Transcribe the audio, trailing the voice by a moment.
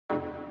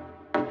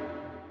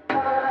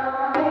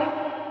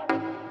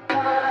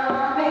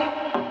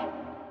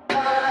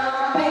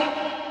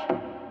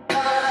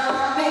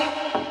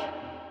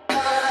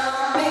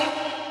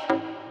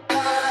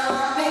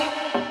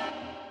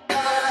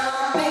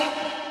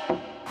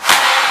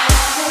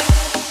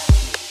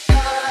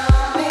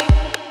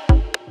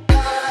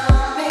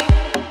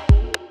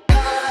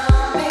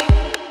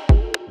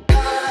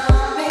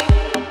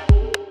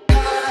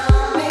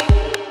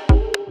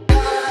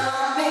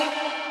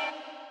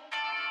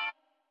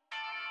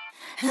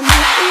And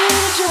my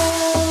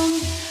eardrum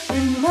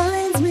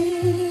reminds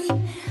me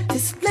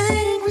this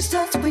language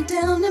starts way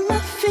down in my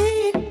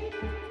feet.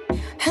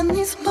 And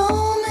these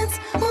moments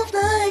move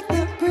like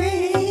the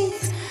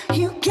breeze.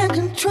 You can't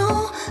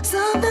control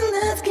something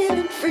that's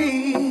getting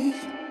free.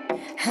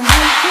 And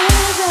my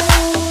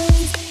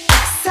rhythm's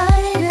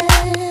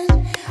exciting.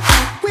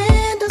 My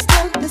windows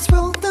down, let's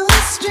roll through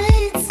the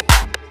streets.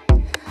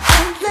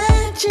 I'll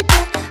let you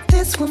get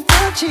this one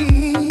for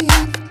cheap.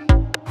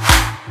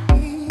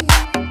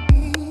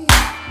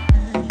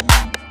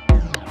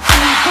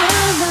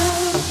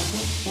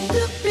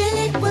 The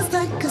beat was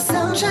like a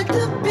soundtrack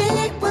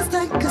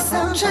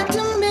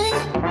to me.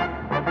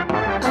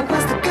 I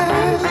was the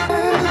girl.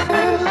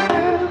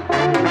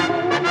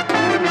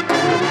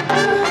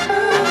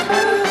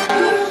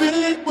 The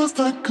beat was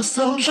like a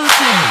soundtrack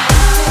to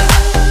me.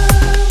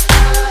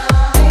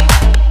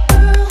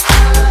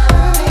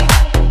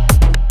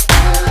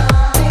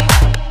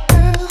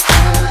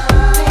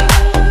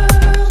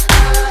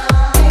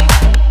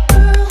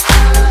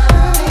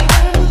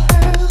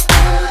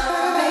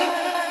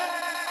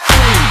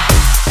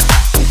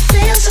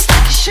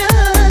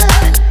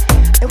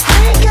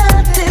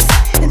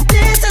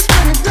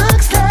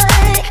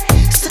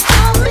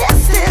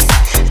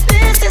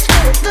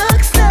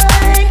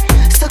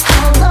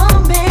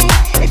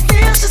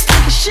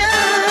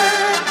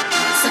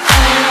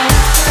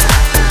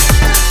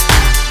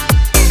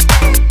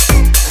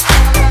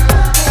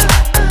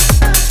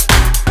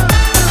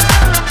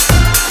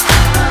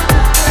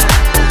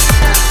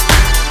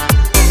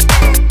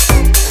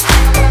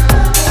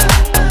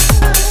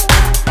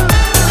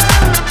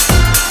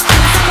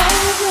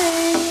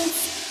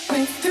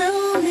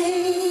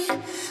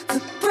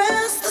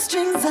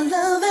 I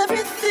love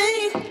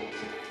everything.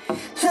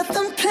 Let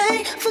them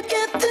play,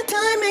 forget the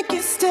time, make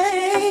it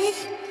stay.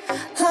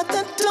 Lock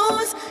the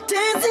doors,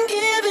 dance and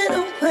give it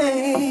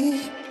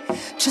away.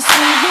 Just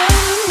follow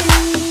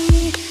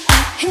me, I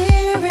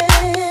hear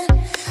it.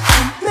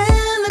 The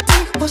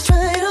melody was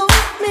right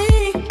over me.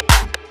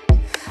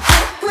 The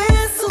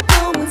whistle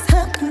blowing's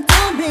happened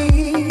to me.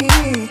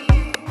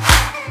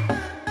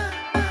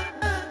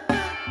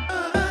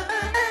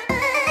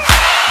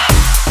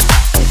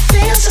 It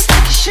feels just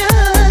like it should.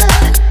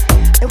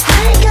 And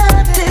we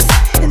got this,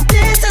 and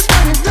this is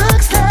what it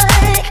looks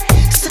like.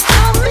 So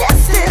don't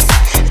miss this,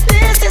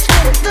 this is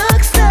what it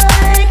looks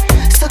like.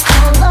 So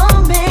call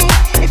on me,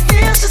 it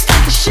feels just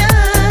like it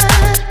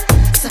should.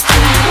 So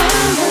call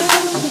on me.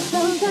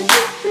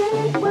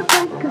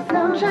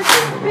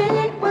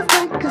 Was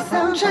like a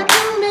soundtrack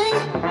to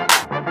me.